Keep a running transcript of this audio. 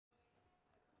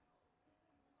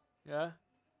Yeah.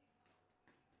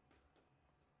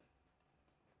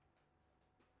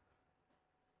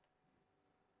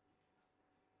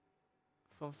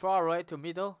 From far right to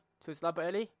middle to sniper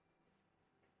alley.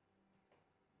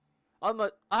 I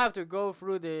have to go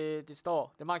through the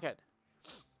store, the market.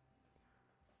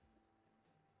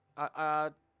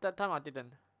 That time I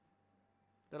didn't.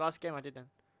 The last game I didn't.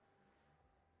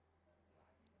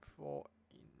 For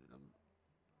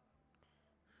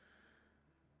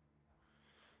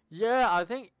yeah, I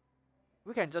think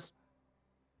we can just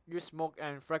use smoke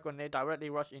and frag grenade directly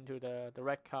rush into the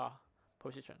red car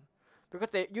position,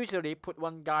 because they usually put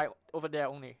one guy over there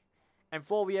only, and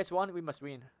 4 vs 1 we must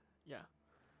win. Yeah.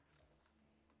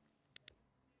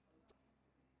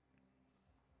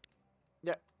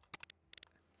 Yeah.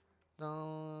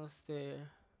 Downstairs.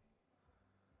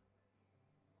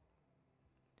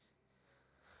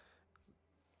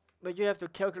 But you have to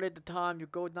calculate the time you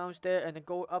go downstairs and then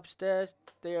go upstairs.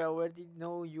 They already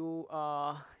know you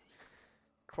are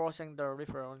crossing the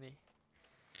river only.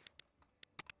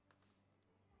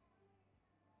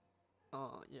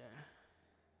 Oh yeah.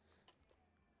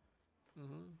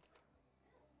 Mhm.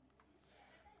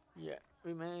 Yeah,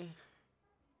 we may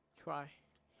try.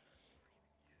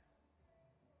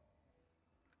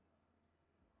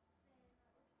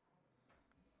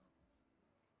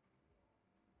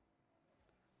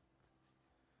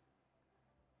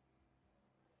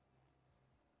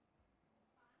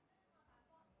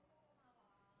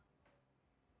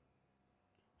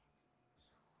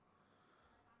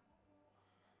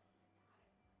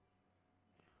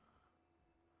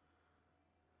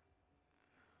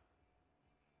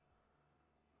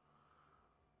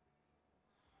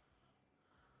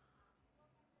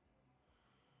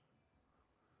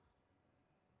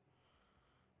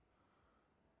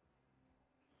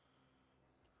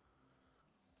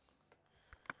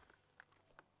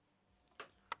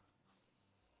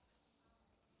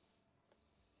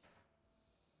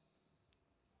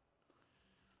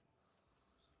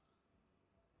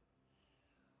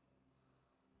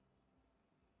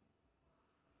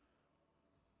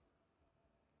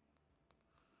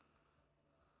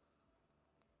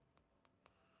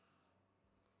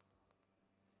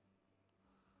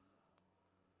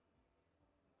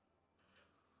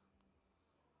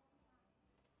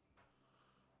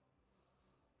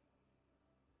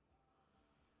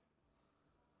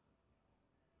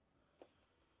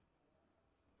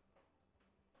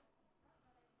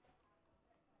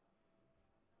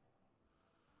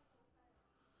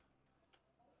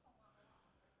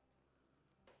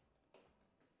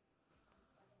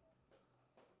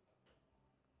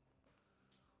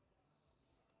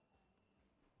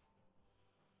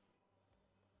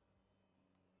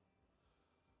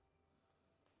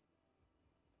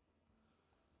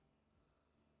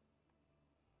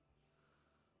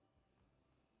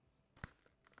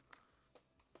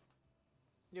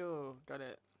 You got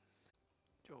it.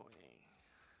 Joining.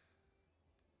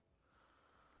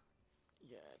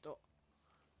 Yeah, do.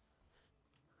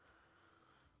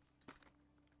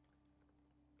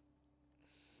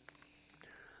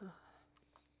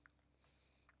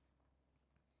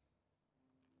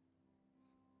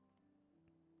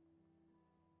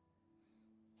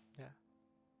 Yeah.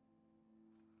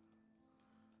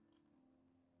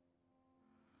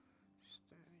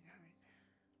 Standing behind.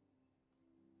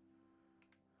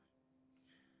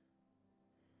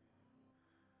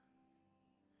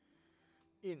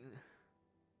 In.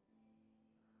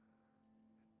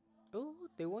 Oh,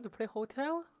 they want to play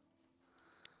hotel?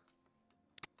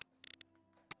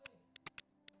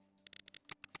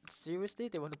 Seriously,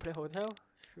 they want to play hotel?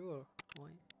 Sure. Why?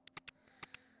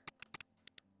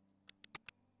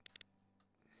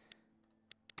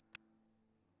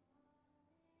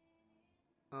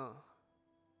 Oh.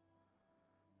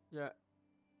 Yeah.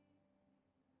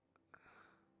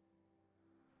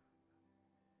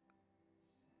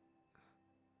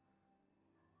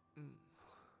 Mm.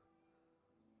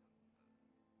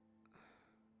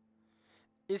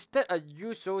 Is that a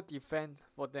usual defense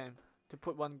for them to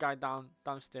put one guy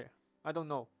downstairs? I don't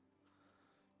know.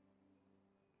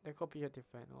 They copy a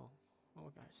defense. Oh,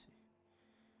 okay, I see.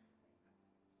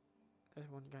 There's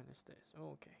one guy in the stairs.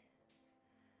 Oh, okay.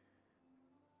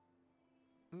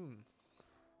 Hmm.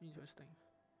 Interesting.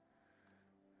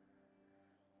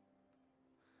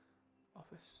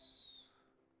 Office.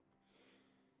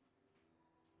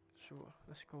 Sure.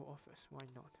 Let's go office. Why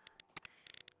not?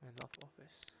 I love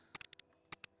office.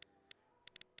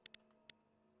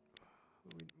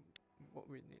 We, what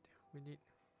we need? We need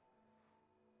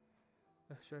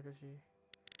a strategy.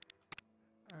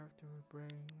 I have to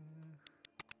bring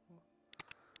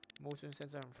motion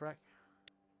sensor and frag.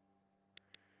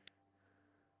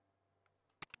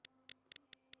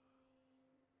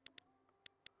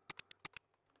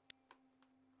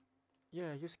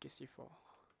 Yeah, use C4.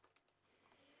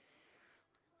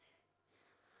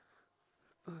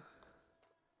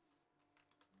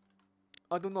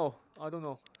 I don't know. I don't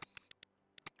know.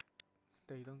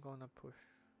 They don't gonna push.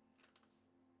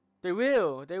 They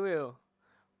will. They will.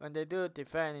 When they do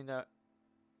defend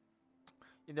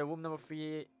in the room number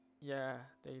 3, yeah,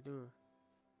 they do.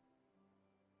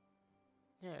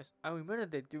 Yes, I remember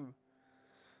they do.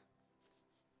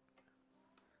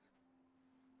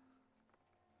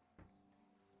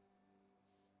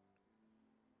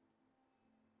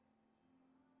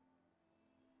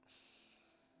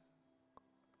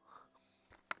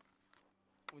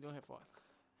 We don't have what?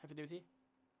 Heavy duty?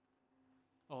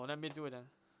 Oh, let me do it then.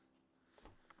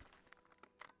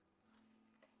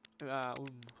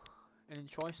 Any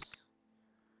choice?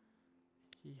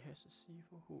 He has a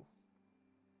C4. Who?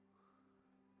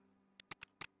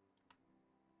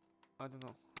 I don't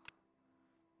know.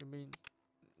 You mean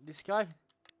this guy?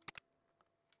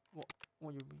 What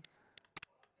you mean?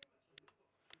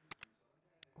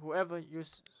 Whoever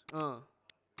use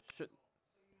should.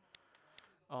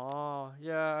 Oh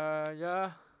yeah,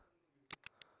 yeah.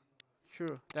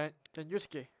 Sure. Then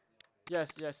Yusuke.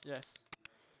 Yes, yes, yes.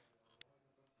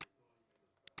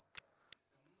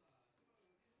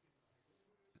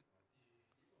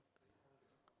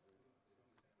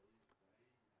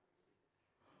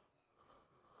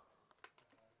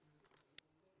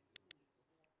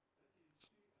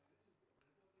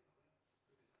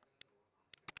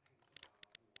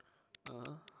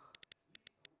 Uh.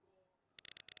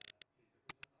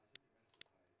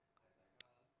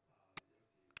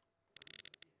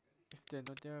 If they're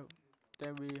not there,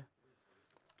 then we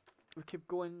keep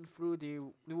going through the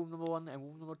room number 1 and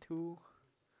room number 2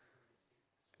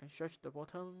 and search the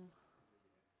bottom.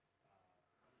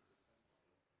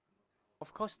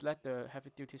 Of course, let the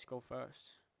heavy duties go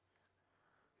first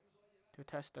to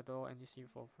test the door and the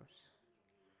C4 first,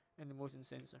 and the motion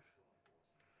sensor.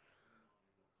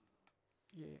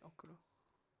 Yeah, okay.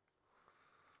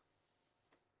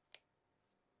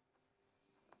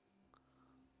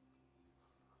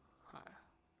 Hi.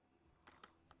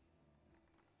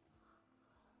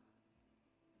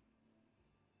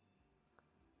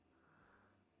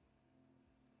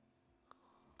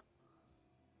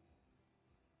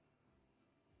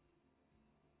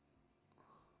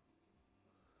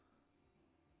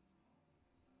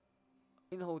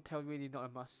 In the hotel, really not a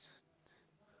must.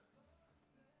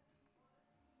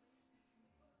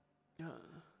 Yeah.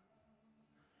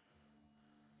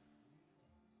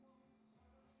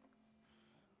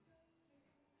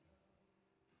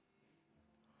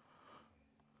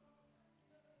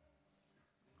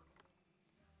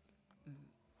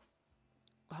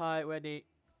 Hi, ready.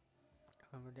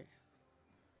 I'm ready.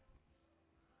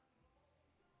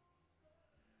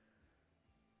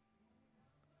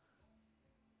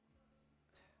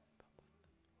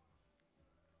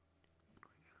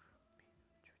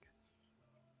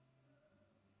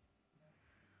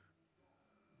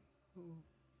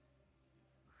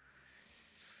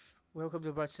 Welcome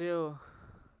to Brazil.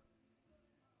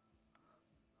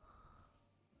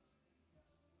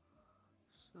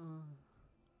 So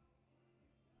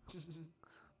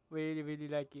really, really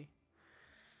like it.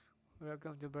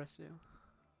 Welcome to Brazil.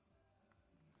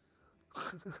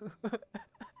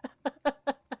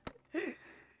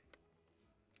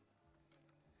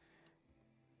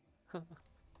 Okay.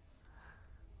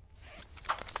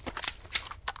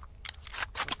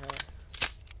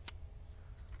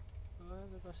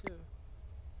 Welcome to Brazil.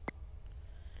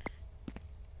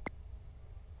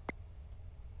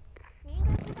 你应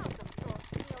该知道怎么做。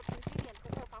经由停居点突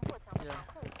破防火墙的防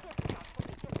护，借此找出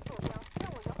敌舰的坐标，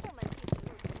让我由后门进行入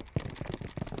侵。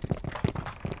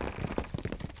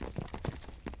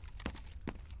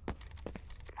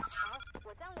好，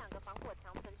我将2个防火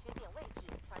墙存取点位置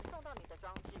传送到你的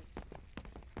装置。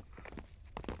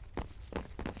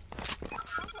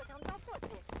防火墙遭破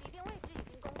解，敌电位置已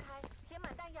经公开，填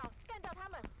满弹药，干掉他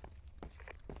们。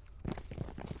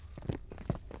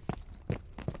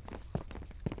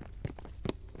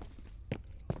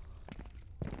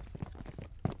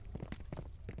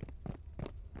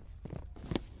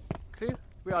 Clear?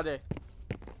 Where are they?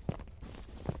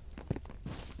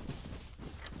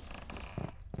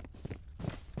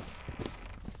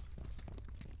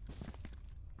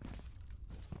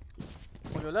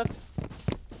 On your left?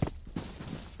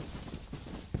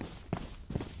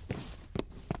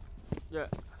 Yeah.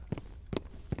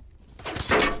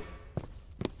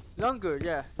 Longer,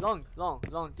 yeah. Long.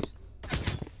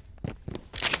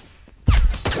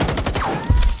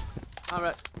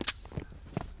 Alright.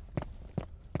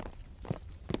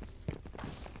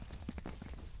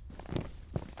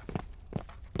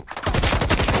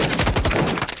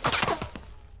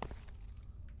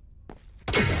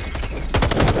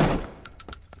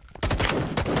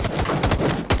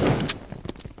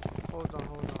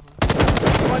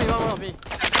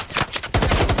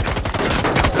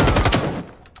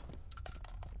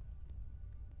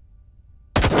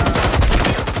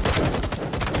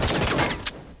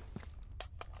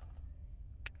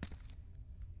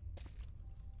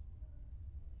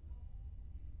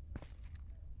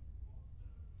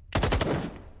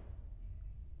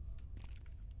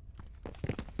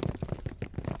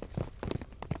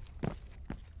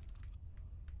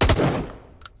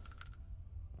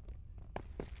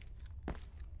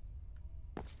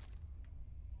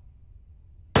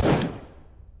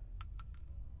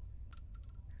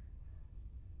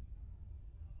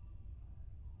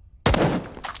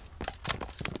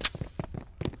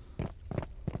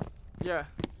 Yeah,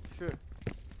 sure.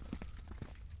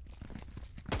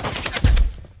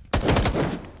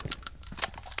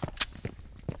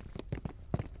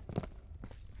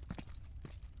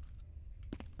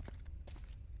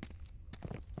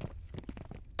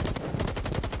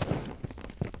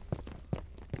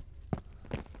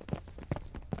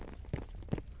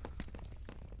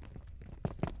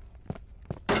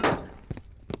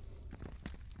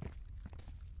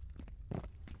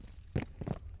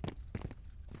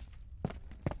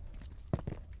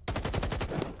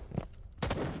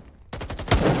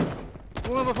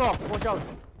 Room number 4, watch out.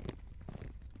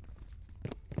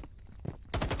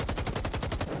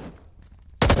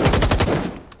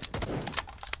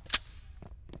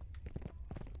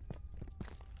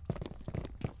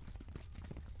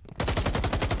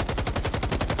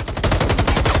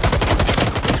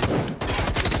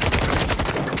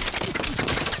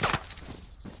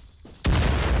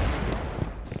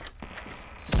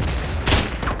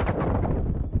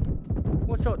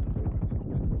 Watch out.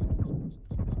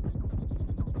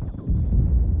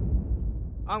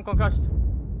 I'm concussed.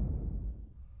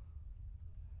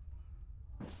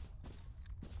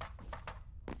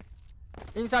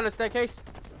 Inside the staircase.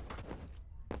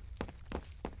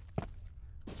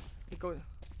 Go.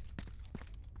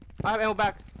 I have ammo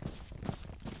back.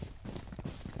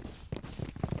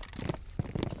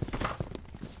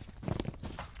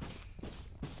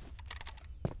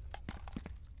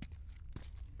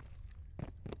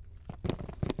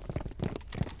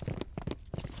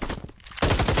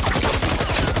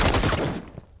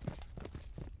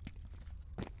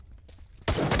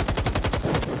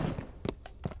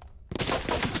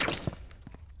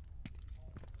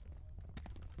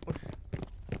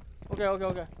 Okay, okay,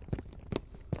 okay.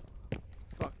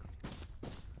 Fuck.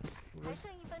 还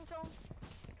剩1分钟。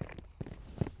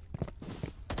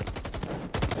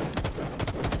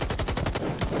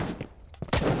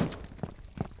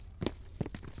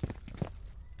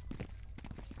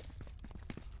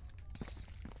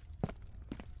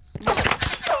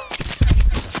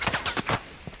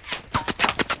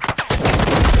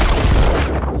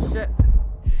Shit.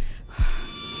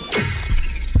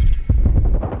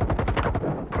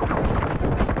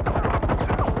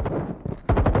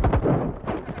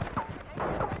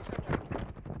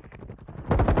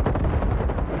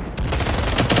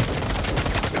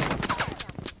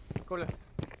 Go left.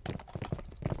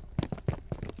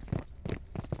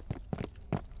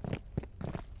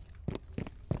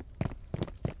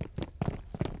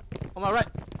 On my right.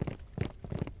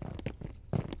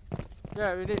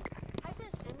 Yeah, we did. 还剩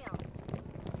10秒。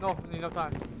 No, we need no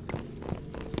time.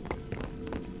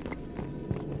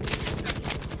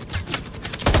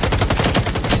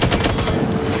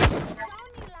 找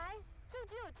你来，就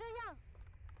只有这样。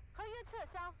合约撤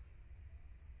销。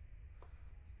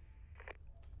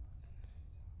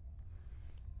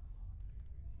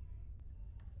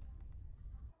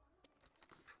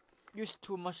 Use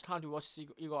too much time to watch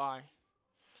Eagle Eye.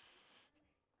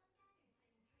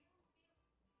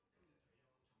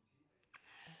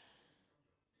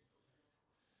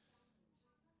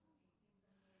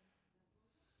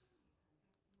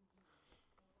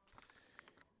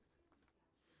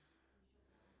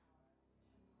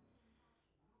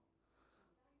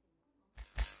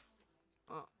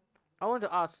 I want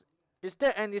to ask, is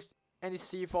there any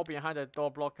C4 behind the door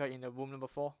blocker in the room number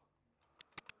 4?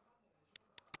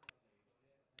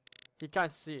 He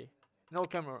can't see. No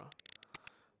camera.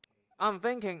 I'm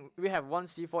thinking we have one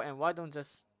C4 and why don't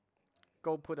just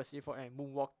go put a C4 and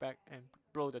moonwalk back and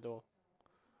blow the door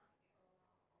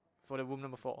for the room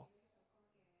number 4.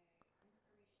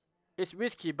 It's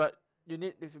risky, but you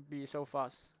need it to be so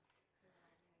fast.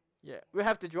 Yeah, we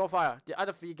have to draw fire. The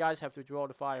other 3 guys have to draw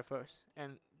the fire first,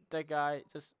 and that guy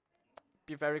just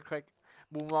be very quick.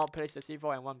 Moonwalk, place the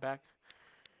C4 and run back.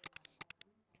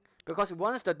 Because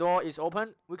once the door is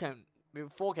open, we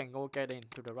 4 can go get in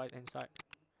to the right hand side.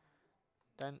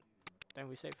 Then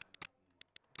we save.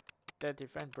 The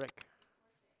defense break.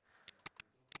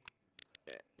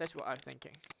 Yeah, that's what I'm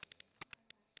thinking.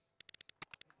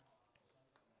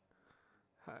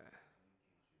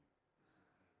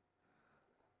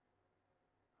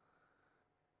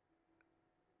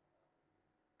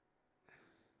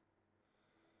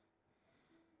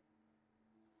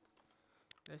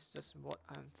 That's just what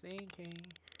I'm thinking.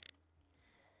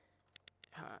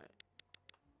 Never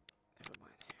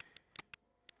mind.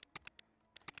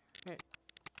 Hey.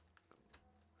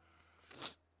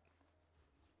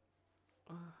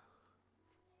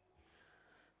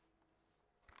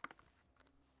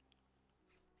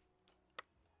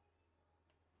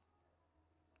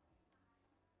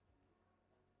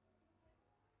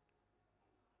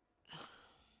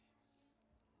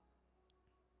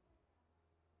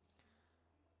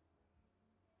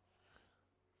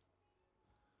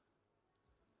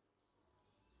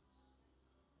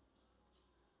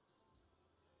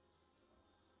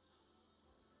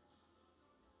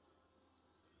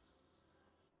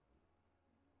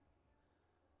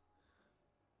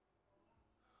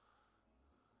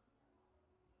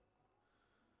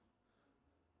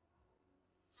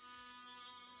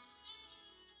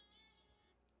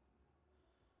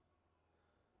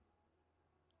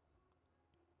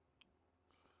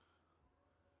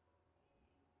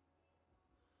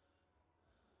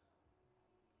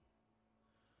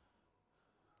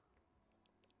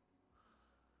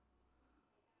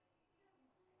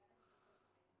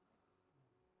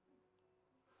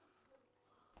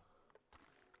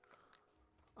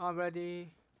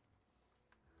 Already.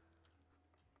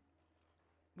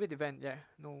 With event, yeah.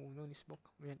 No need smoke.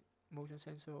 We had motion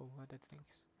sensor or other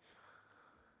things.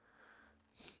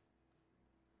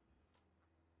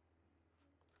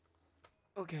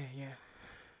 Okay, yeah.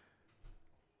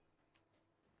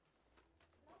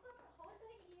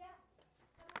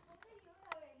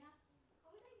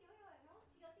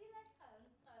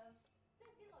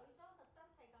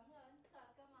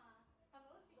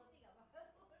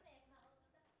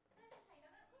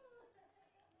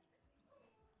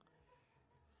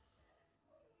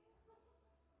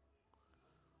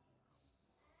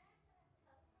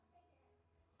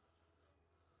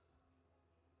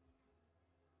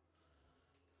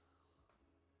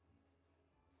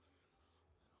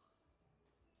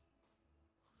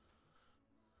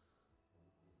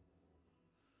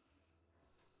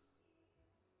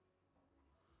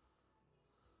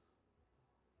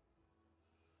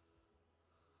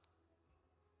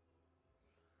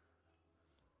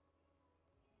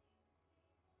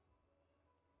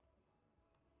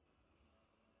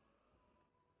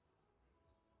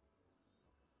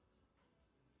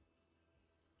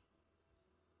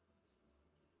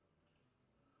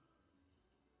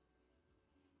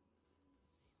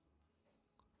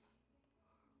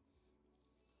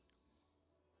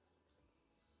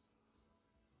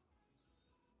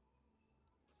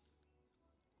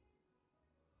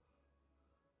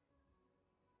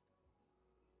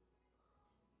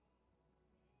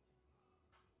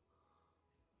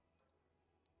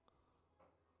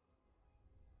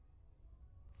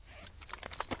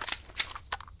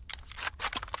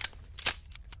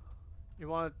 You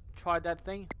wanna try that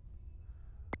thing?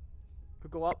 We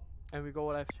go up and we go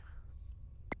left.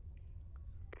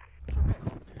 准备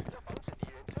好，要防止敌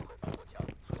人摧毁防火墙，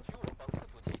存取我方伺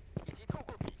服器，以及透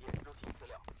过笔电入侵资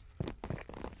料。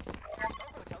防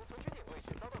火墙存取点位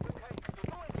置遭到公开，有中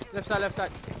外敌人。Left side, left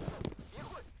side. 别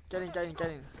混。Get in, get in,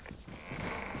 get in.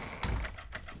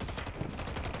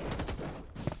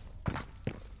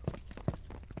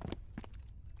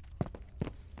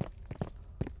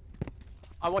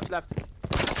 I watch left.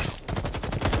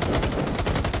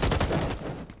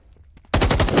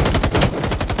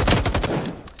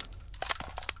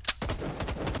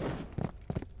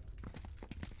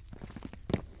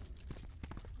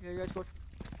 Yeah, you guys go.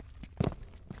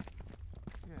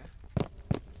 Yeah.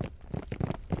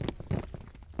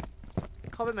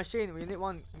 Cover machine, we need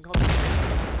one in cover.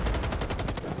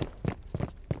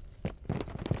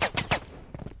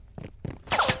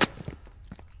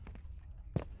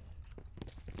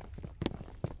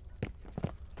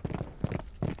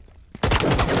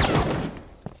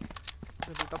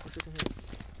 There's a double shooting here.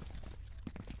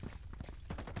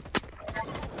 遭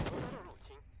到入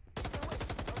侵，敌方位置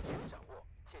遭敌人掌握，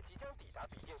且即将抵达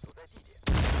笔电所在地点。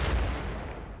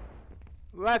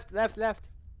Left, left, left.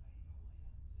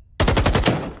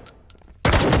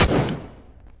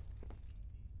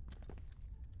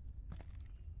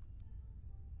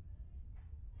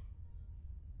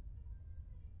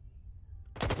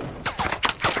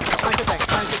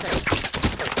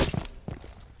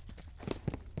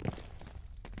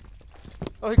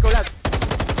 Oh, he go left.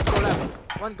 Go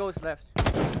left. One goes left.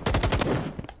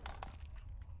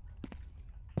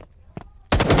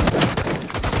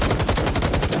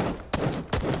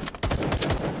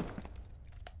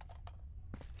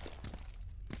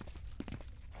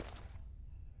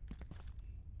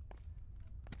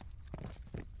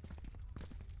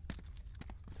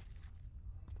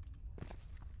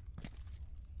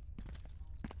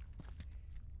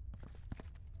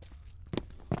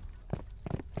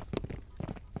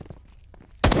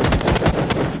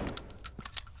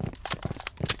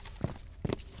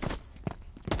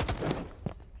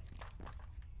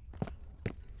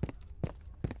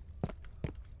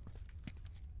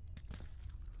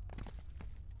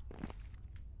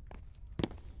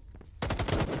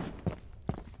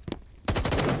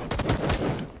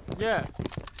 Yeah,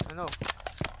 I know.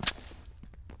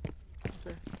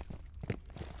 Okay.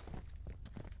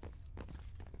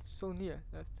 So near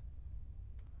left.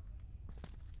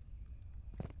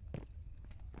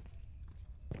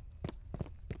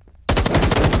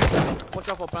 Watch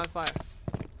out for blind fire.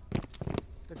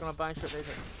 They're gonna blind shot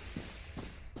later.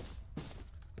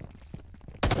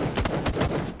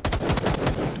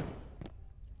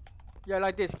 Yeah,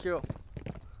 like this, kill.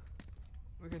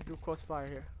 We can do crossfire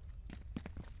here.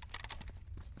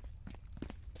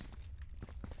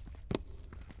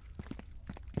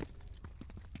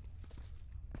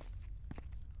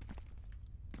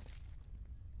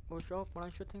 Watch out,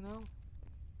 blind shooting now.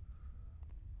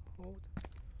 Hold.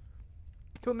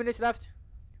 2 minutes left.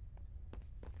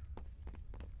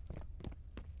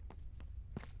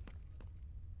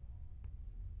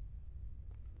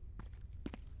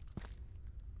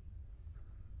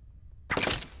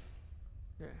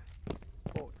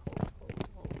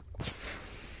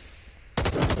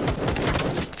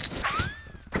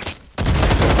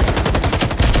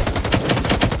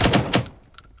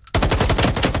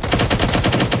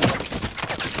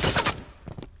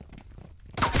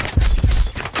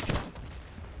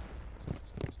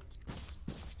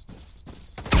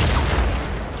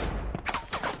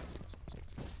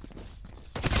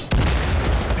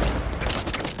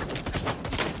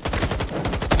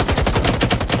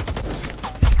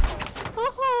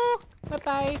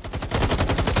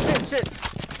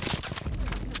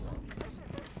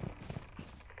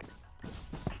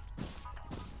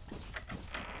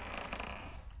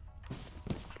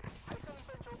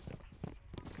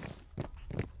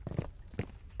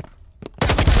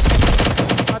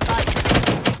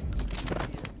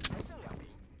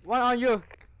 One on you.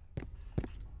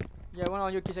 Yeah, one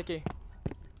on you, Kiseki.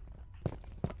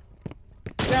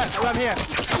 Yeah, I'm here.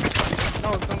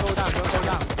 No, don't go down. Don't go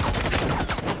down.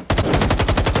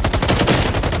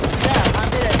 Yeah, I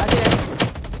did it. I did it.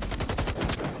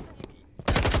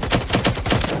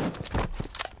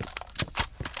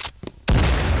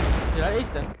 Did I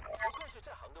ace them? 不愧是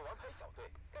这行的王牌小队，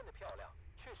干得漂亮，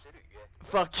确实履约。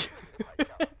 Fuck.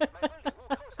 买份礼物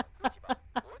犒赏自己吧，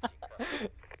我请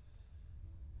客。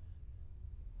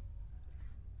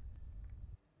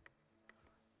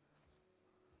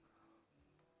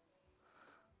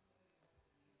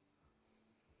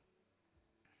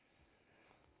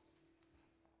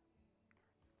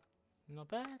 Not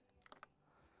bad.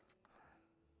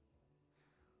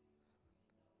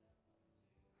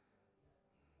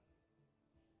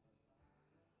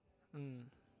 Hmm.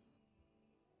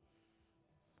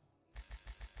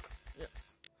 Yeah.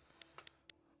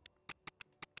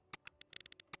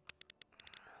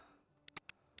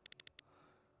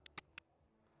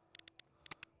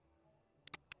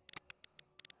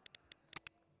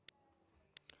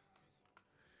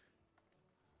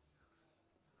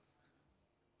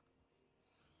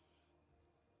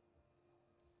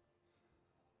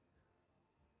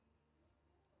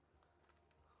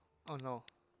 Oh no.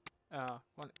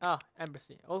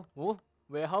 Embassy. Oh,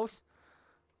 warehouse.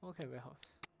 Okay, warehouse.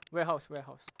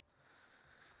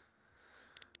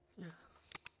 Yeah.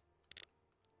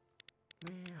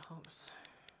 Warehouse.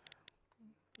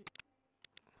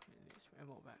 Release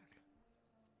ammo back.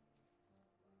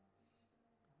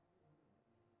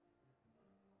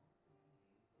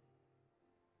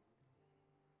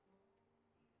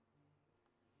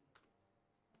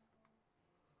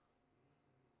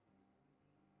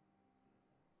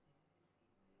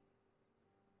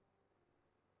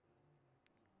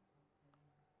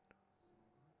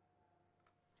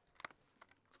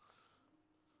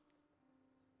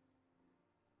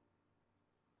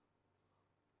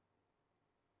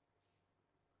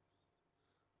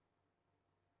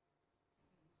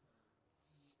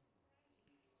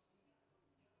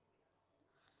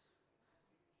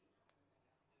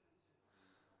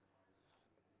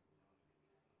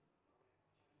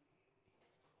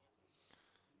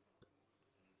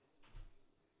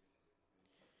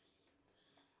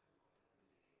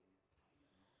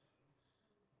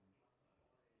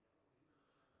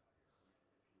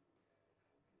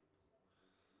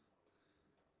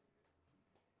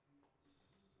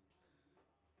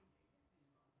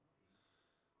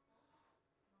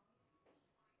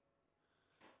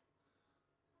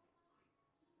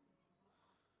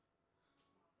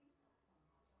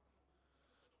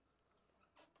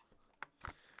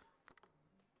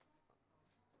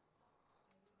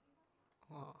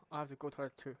 Oh, I have to go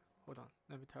toilet too. Hold on,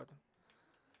 let me tell them.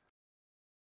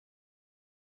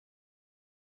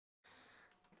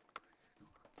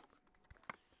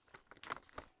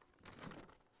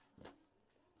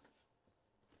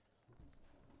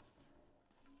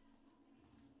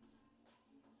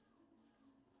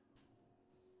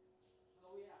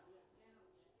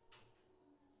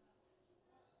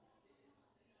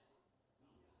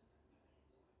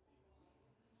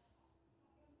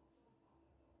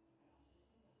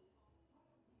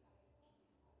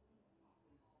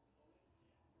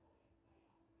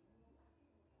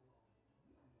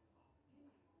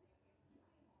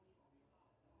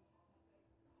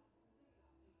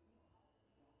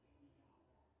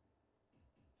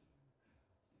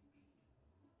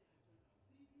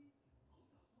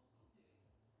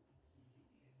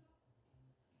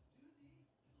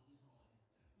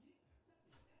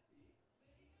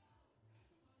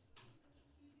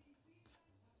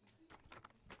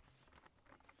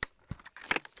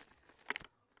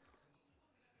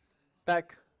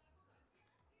 Back.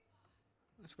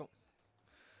 Let's go.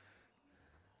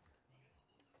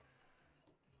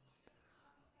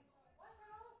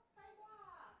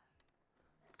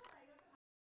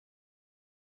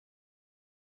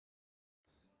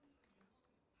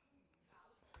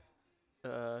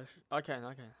 I can.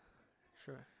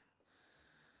 Sure.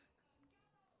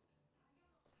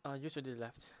 Usually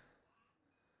left.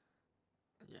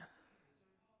 Yeah.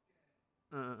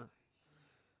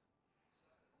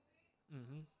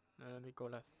 Let me go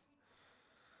left.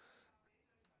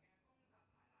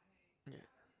 Yeah.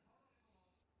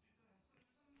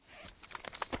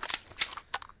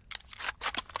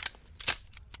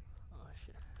 Oh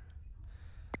shit.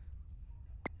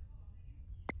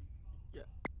 Yeah.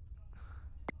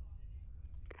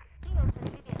 经由存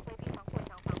取点规避防火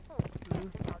墙防护，借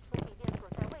此找出笔电所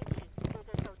在位置，接着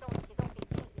手动启动笔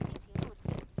记进行入侵。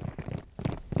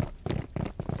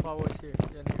Power here.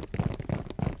 Yeah.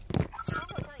 防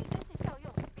火墙已失去效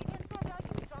用，笔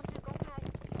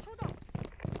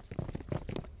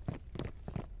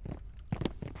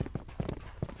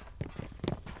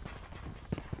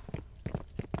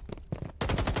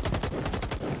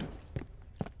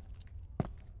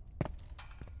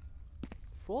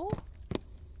 4?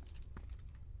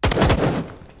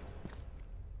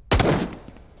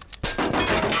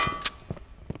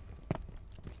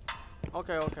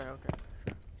 Okay, okay, okay.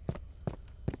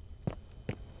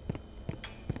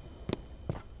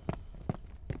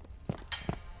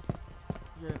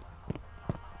 Yeah.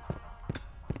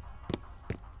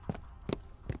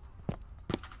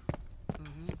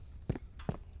 Mm-hmm.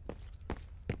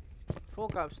 4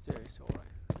 guy upstairs, alright.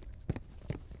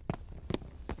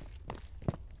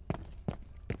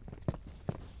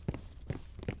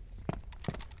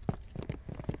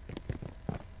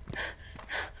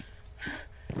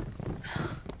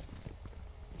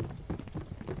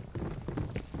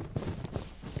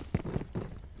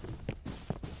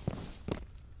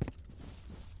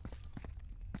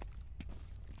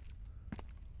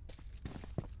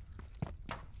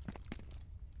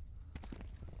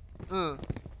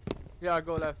 Yeah, I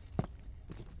go left.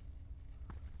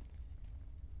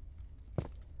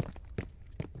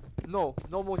 No,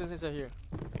 no motion sensor here.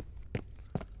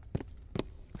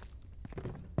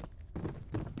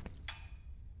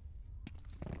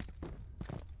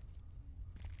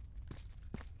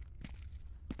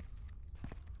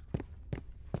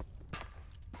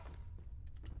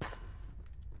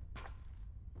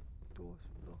 Doors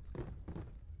locked.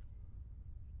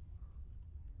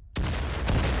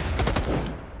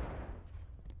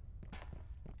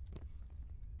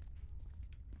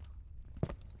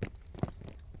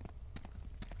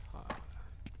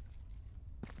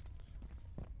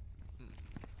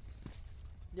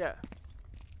 Yeah.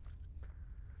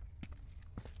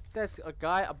 There's a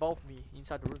guy above me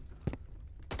inside the room.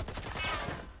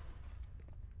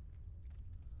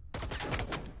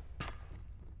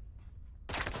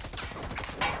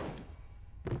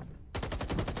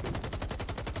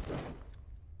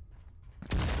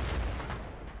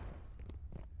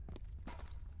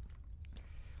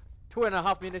 Two and a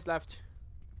half minutes left.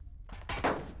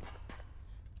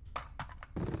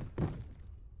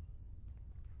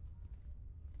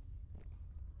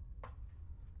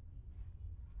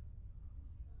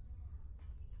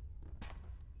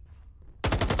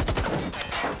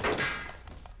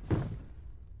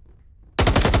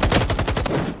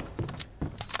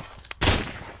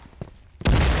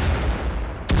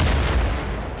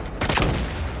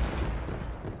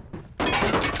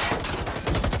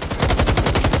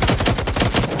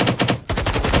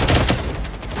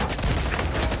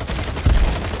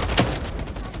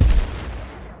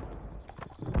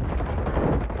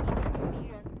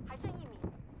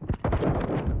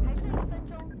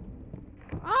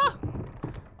 Ah!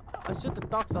 I shoot the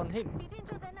dogs on him.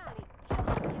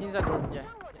 Inside the room, yeah.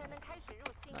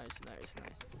 Nice, nice,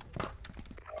 nice.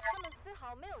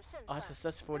 I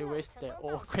successfully wasted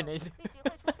all grenade.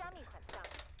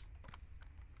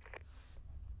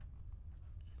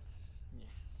 Yeah,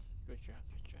 good job,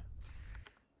 good job.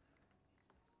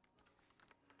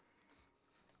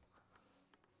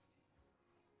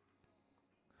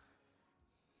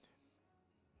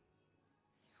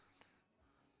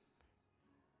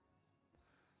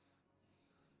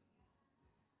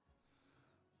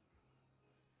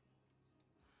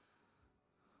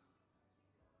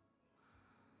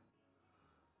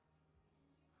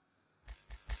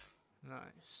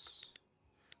 Nice.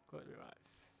 Good revive.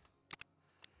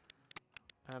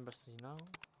 Embassy now.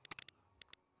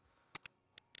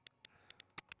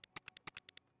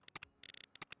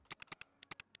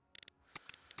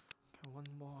 Okay, one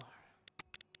more.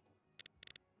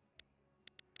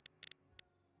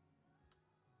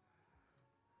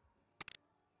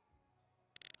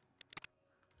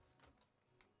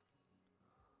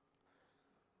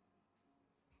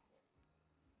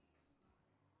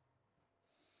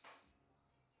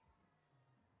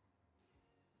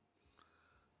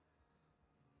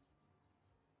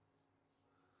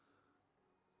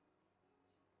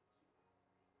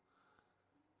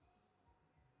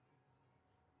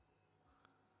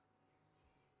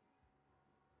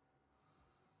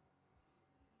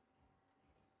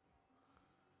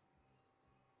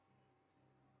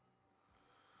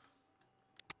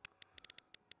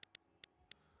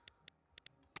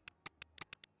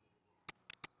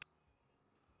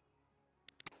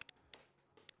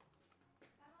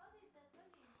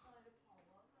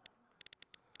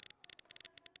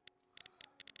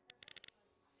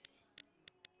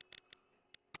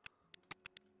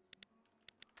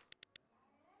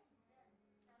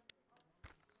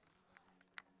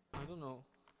 I don't know.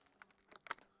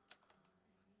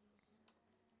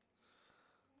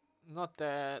 Not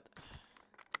that.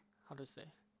 How to say?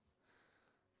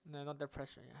 No, not that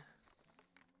pressure,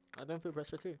 yeah. I don't feel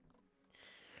pressure too.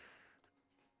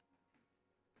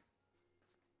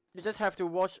 You just have to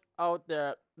watch out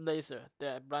the laser,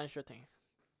 the blind shooting.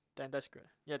 Then that's good.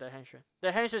 Yeah, the handshot.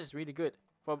 The handshot is really good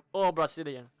for all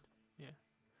Brazilian. Yeah.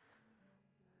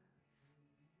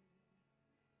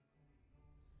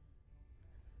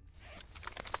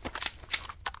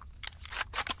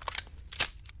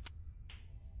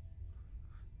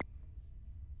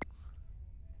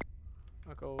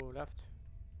 I'll go left.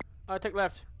 I'll take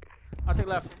left. I'll take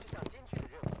left. 这项艰巨的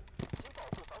任务，请保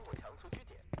护防火墙存取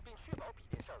点，并确保笔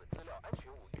电上的资料安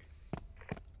全无虞。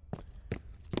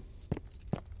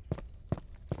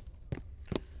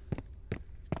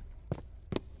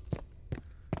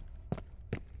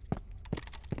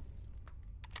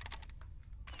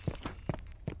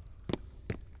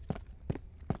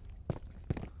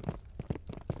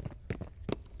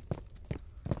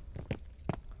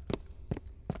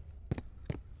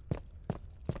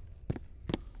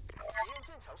敌人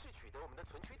正尝试取得我们的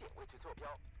存取点位置坐标，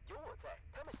有我在，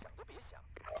他们想都别想。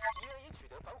敌人已取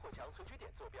得防火墙存取点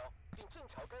坐标，并正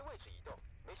朝该位置移动，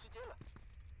没时间了。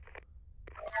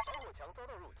防火墙遭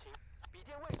到入侵，笔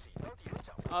电位置已遭敌人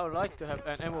掌握。 I would like to have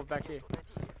an ammo back here. 所在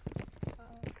地点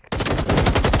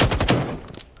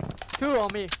Two on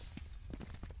me.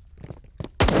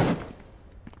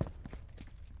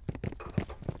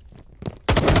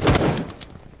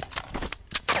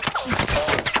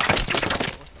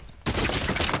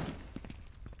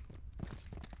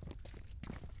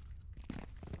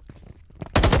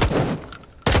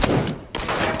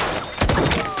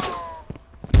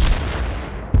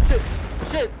 Shit!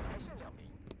 Shit! 还剩2名。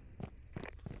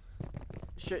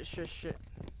 Shit! Shit! Shit!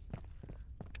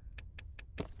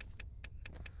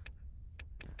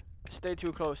 Stay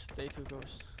too close. Stay too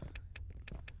close.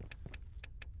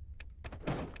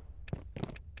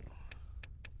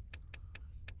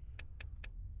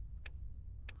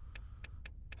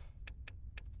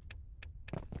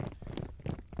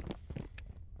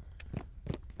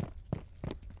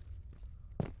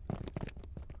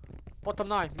 Bottom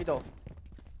 9, middle.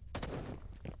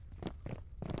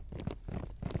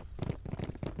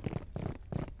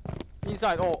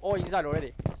 Inside, all inside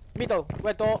already. Middle,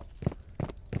 red door.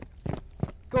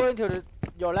 Go into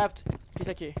your left,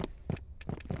 Kiseki.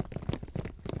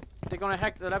 They're gonna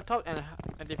hack the laptop and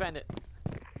defend it.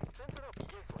 侦测到笔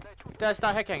电所在处， They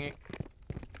start hacking it.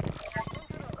 侦测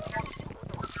到敌人新活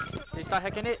动， They start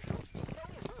hacking it. 并消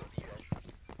灭所有敌人。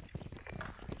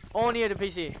 All near the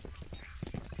PC. 敌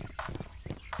人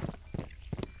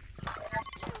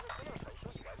的资料传输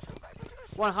已完成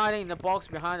20%。 One hiding in the box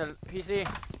behind the PC.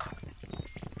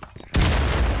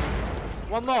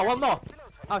 One more, one more.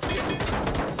 Oh shit.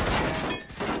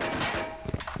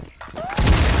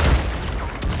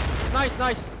 Nice,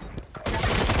 nice.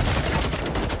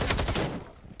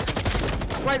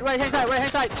 Right hand side, right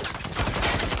hand side.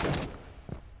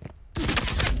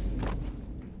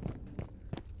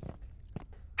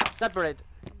 Separate.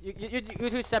 You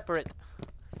two separate.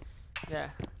 Yeah.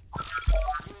 敌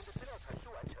人的资料传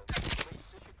输完成，我们已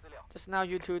失去资料。 Just now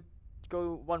you two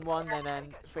go 1-1 and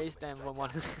then face them 1-1. 合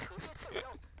作撤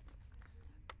销。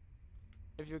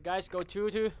 If you guys go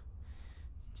 2-2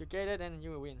 together, then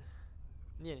you will win.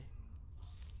 Yeah.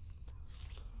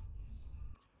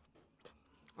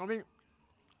 I mean,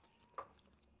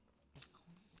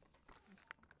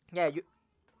 yeah, you,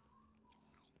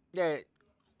 yeah.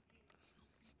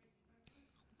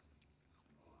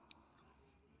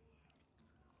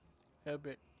 A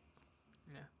bit,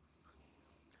 yeah.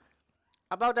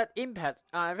 About that impact,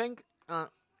 I think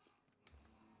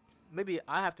maybe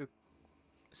I have to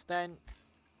stand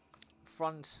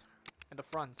at the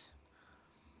front.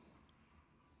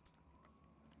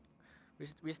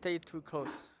 We stay too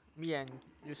close. Me and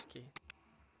Yusuke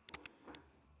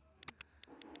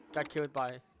got killed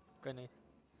by grenade.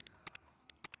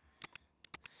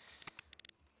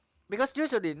 Because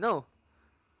usually no.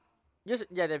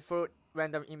 Yeah, they throw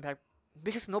random impact.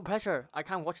 Because no pressure, I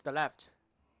can't watch the left.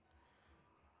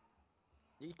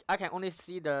 I can only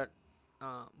see the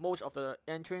most of the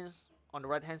entrance on the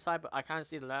right hand side, but I can't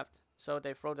see the left. So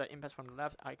they throw the impact from the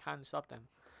left. I can't stop them.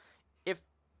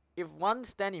 If one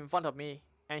stand in front of me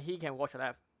and he can watch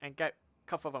left and get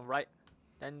cover from right,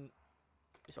 then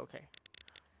it's okay.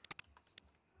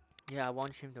 Yeah, I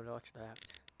want him to watch left.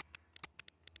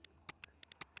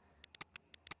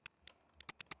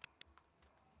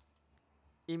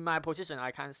 In my position,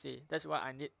 I can't see. That's why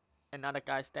I need another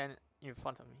guy stand in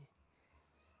front of me.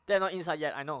 They're not inside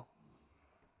yet, I know.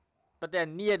 But they're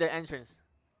near the entrance.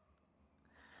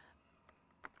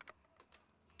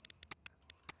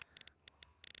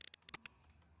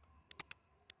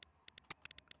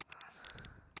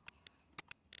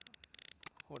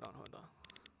 Hold on.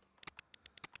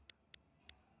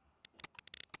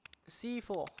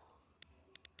 C4.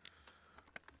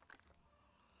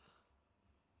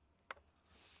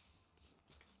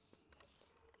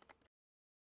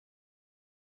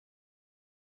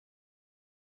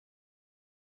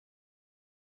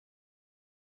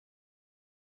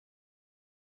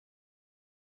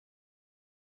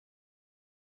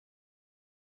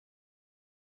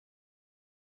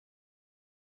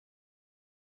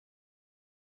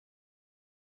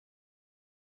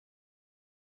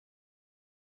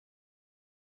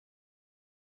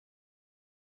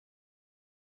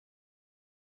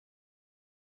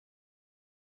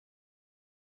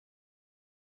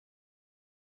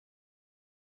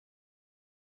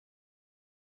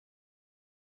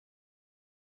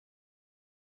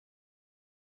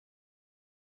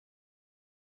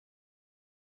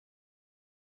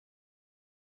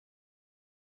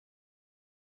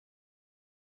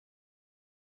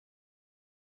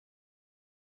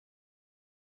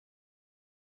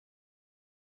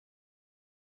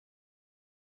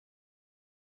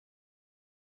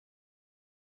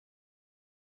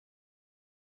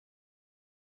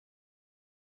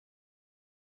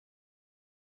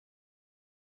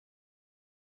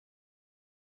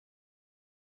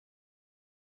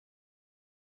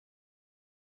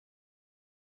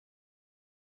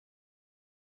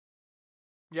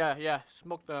 Yeah, yeah.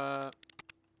 Smoke the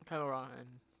camera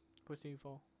and push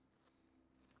C4.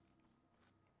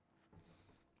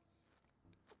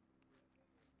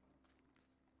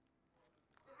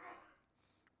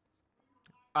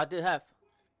 I did have.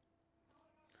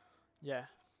 Yeah.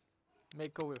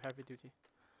 Make go with heavy duty.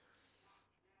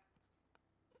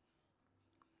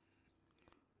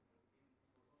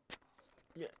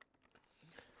 Yeah.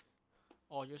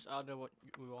 Or use other what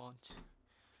we want.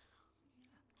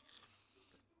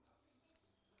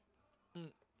 Mm.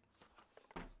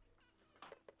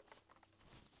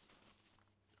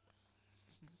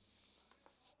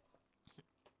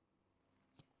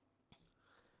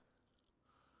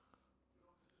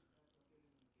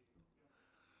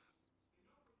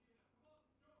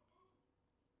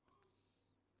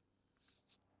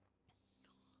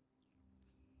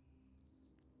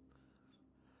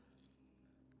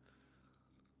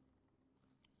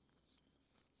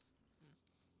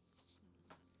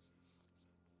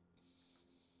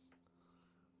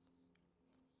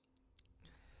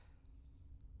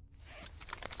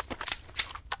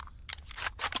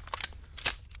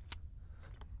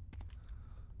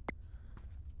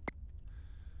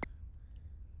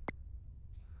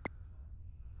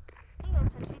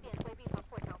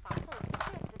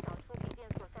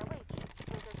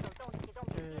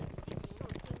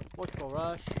 Watch for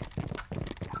rush.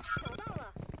 收到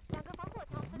了，两个防火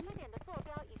墙存取点的坐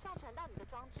标已上传到你的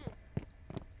装置。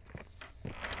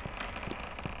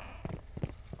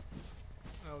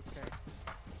Okay.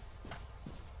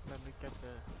 Let me get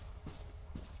the.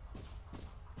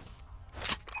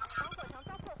 防火墙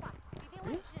遭破坏，笔电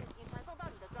位置已传送到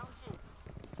你的装置。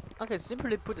I can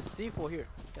simply put the C4 here.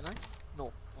 Can I?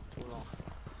 No, not too long.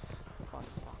 Too far,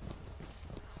 too far.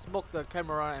 Smoke the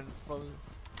camera and throw.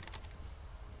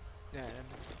 Yeah.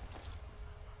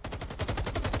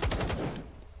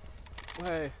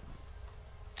 Hey.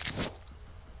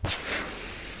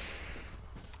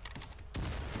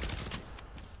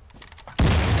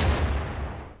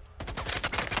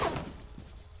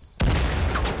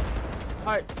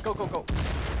 Alright, go, go, go.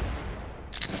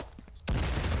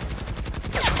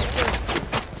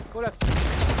 Go left.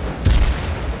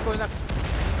 Keep going left.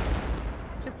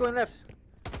 Keep going left.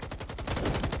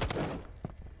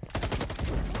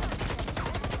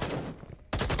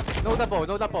 No double,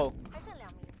 no double. 还剩2名。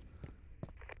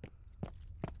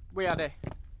 Where are they?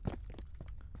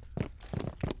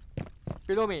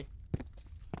 Below me.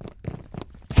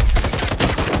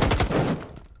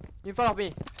 In front of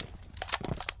me.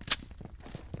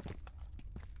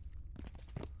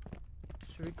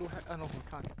 Should we go ahead? Oh no, we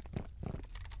can't.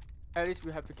 At least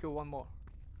we have to kill one more.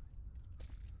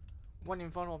 One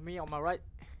in front of me on my right.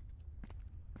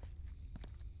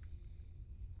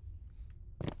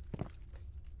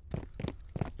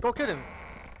 Go kill him.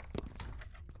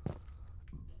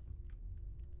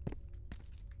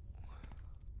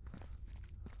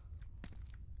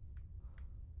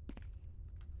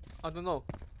 I don't know.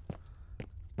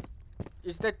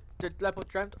 Is that the level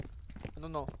jammed? I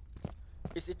don't know.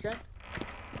 Is it jammed?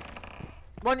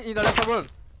 One in the left room.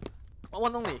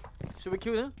 One only. Should we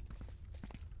kill him?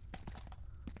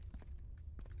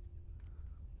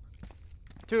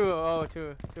 Two. Oh,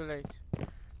 too late.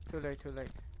 Too late. Too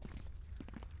late.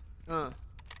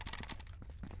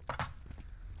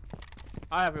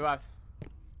 I have revived.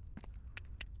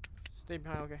 Stay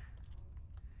behind. Okay.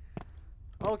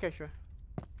 Okay, sure.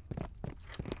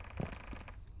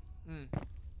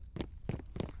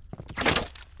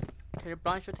 Can you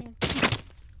blind shooting?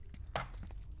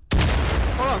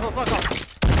 Hold on, fuck off.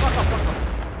 Fuck off, fuck off.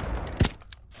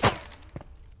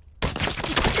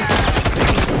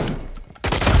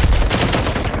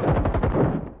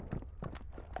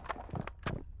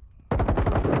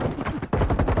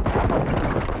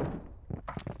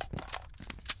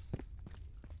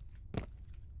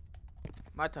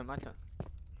 My turn, my turn.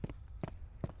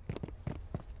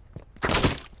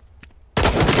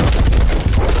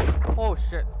 Oh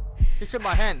shit. He shot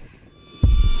my hand.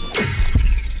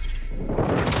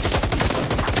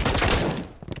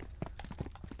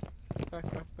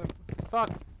 Fuck.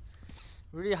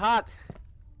 Really hard.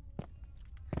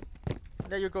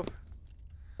 There you go.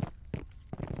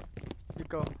 You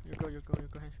go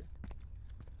hand shoot.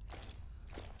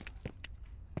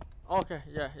 Okay,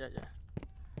 yeah.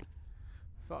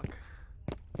 Fuck.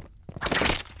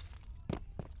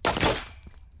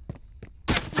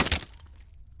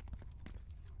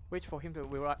 Wait for him to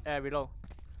reload.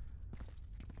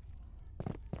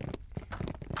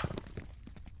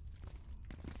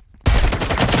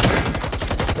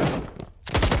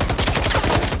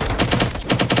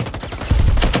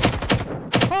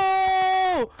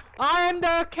 Oh! I am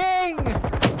the king!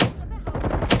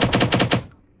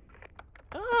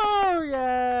 Oh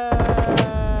yeah!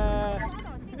 打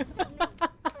扰性胜利，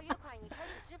合约款已开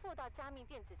始支付到加密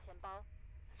电子钱包。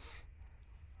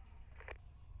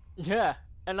Yeah,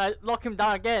 and I lock him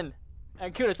down again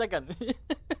and kill the second.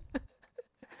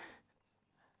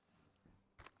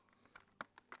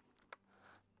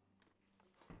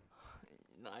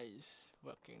 Nice,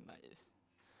 fucking nice.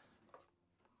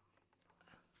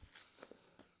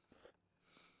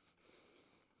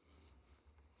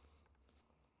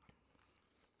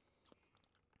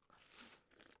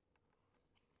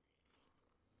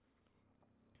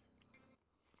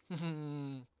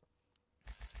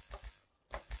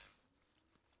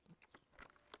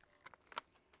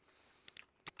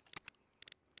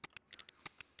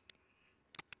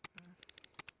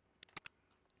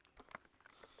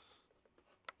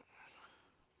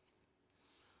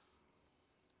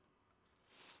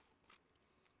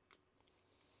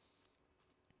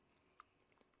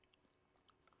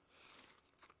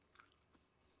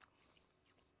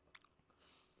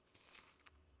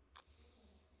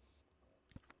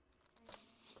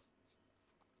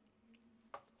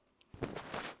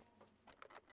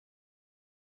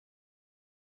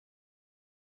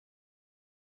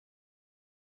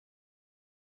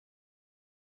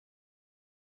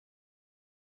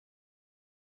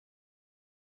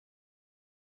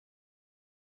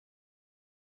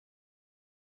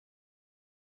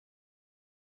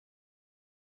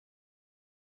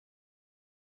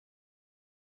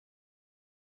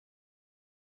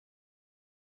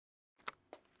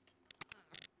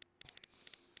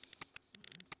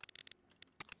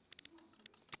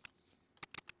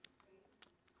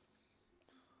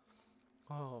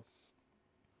 Oh,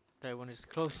 that one is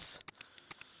close.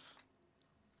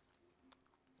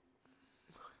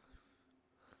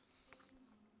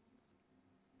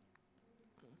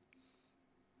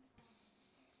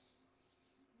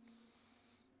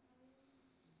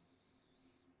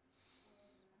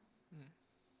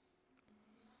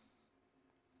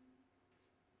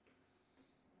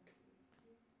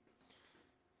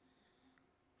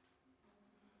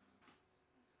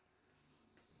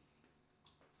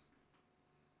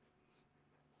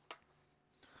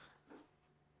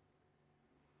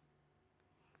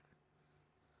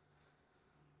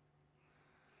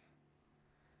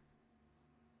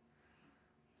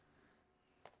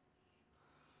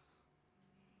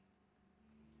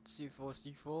 C4,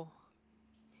 C4.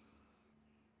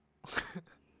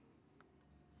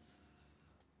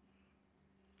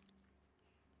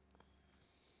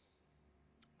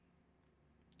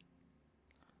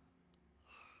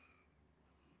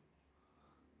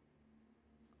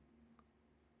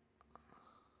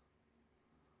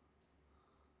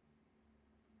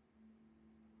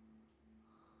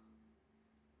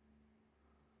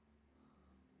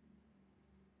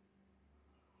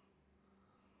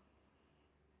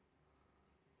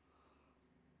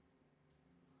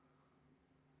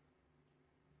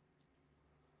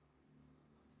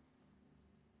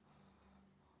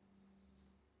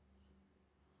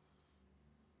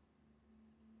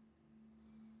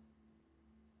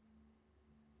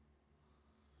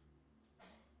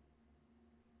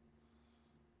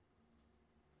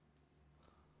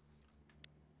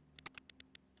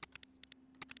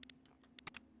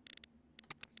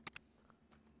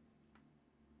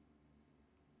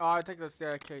 Oh, I take the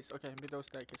staircase. Okay, middle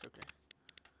staircase. Okay.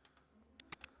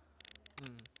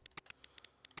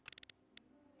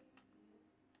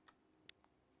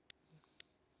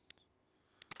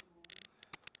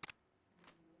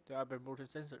 the upper motion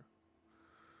sensor.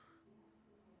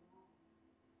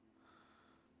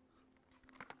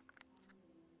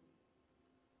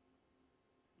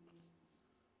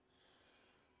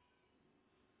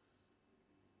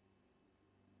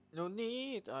 No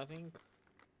need, I think.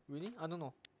 Really? I don't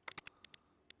know.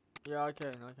 Yeah, I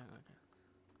can.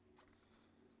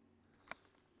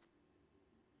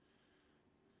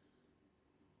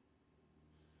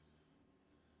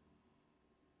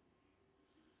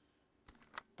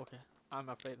 Okay, I'm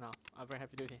afraid now. I'm very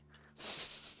heavy duty.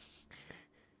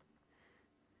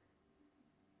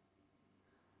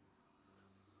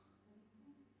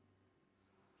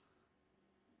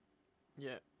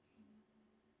 Yeah.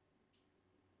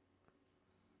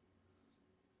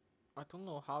 I don't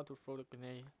know how to throw the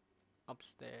grenade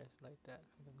upstairs like that.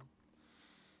 I don't know.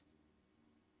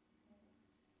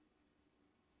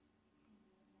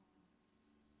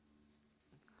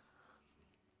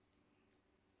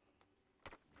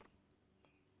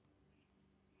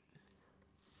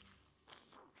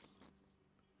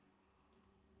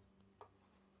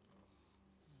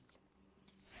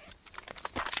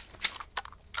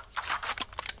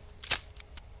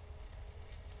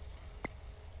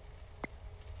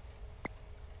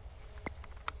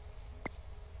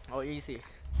 Oh, easy.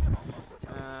 确保防火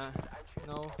墙存取点的安全，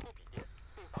 no. 保护笔电，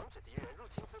并防止敌人入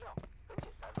侵资料，很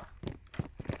简单吧？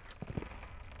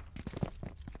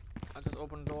 I just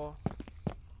open the door.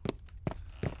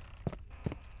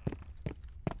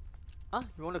 Ah,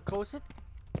 you want to close it?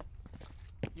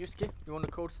 You skip? You want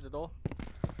to close the door?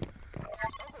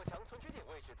 防火墙存取点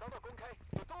位置遭到公开，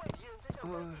有多位敌人正向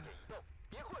该地点移动，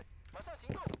别混，马上行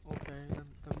动！ Okay,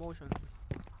 the motion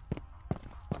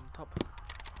on top.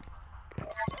 防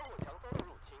火墙遭到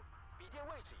入侵，笔电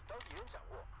位置已遭敌人掌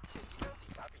握，且即将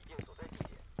抵达笔电所在地点。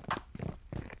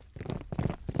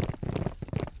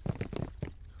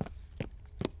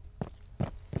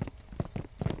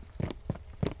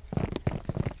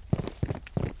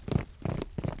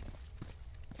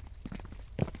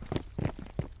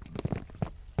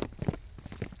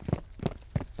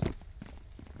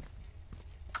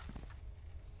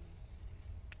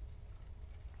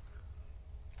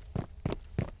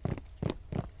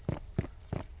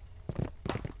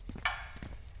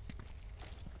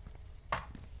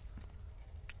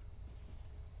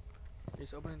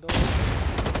 He's opening the door.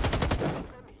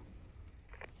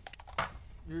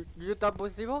 You double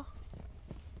zero?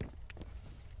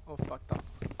 Oh, fucked up.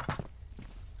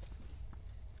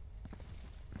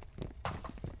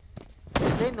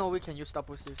 They know we can use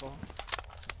double zero.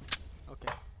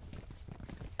 Okay.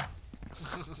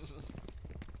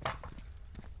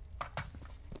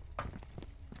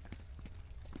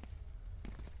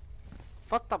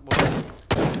 Fucked up already.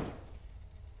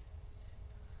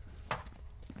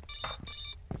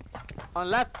 On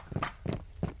left.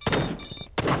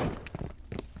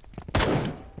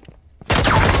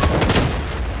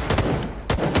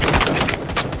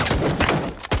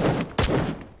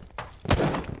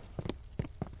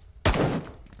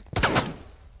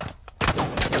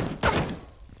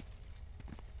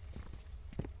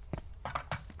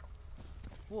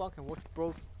 Oh, I can watch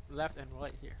both left and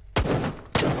right here.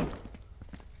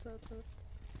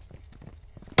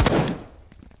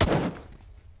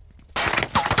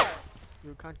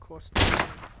 You can't cross the line.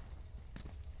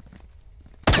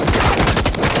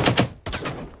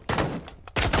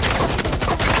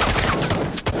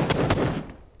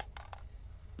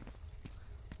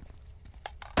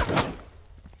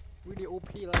 Really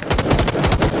OP like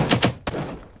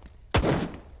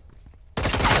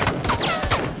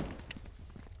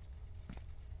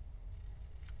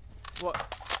what?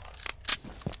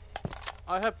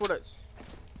 I have bullets.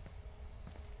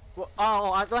 What?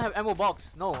 Oh, I don't have ammo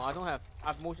box. No, I don't have. I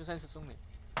have motion sensors only.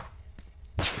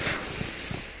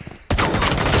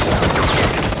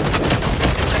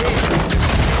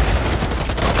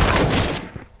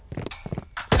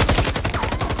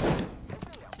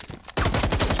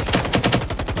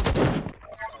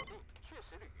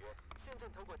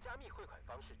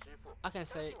 I can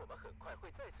say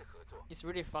it's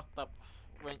really fucked up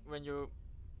when you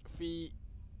three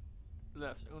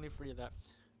left, only three left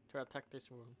to attack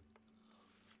this room.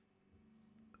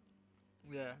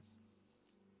 Yeah.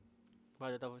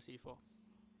 By the double C4.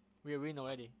 We win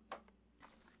already.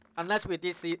 Unless we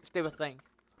did stupid thing.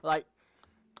 Like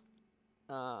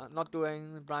not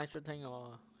doing blind shooting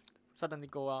or suddenly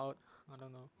go out. I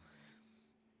don't know.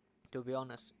 To be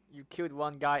honest. You killed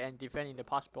one guy and defending the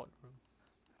passport room.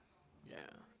 Yeah.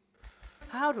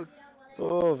 How to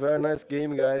Oh, very nice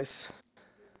game, guys.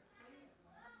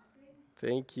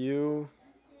 Thank you,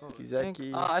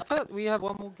 Kizaki. I thought we have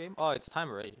one more game. Oh, it's time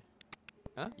already.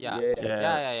 Huh? Yeah. Yeah.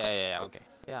 Yeah. Okay.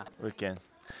 Yeah. We can.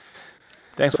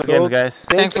 Thanks for the So, game, guys.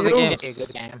 thank Thanks for the you. game.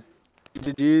 Good game.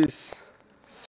 GG's.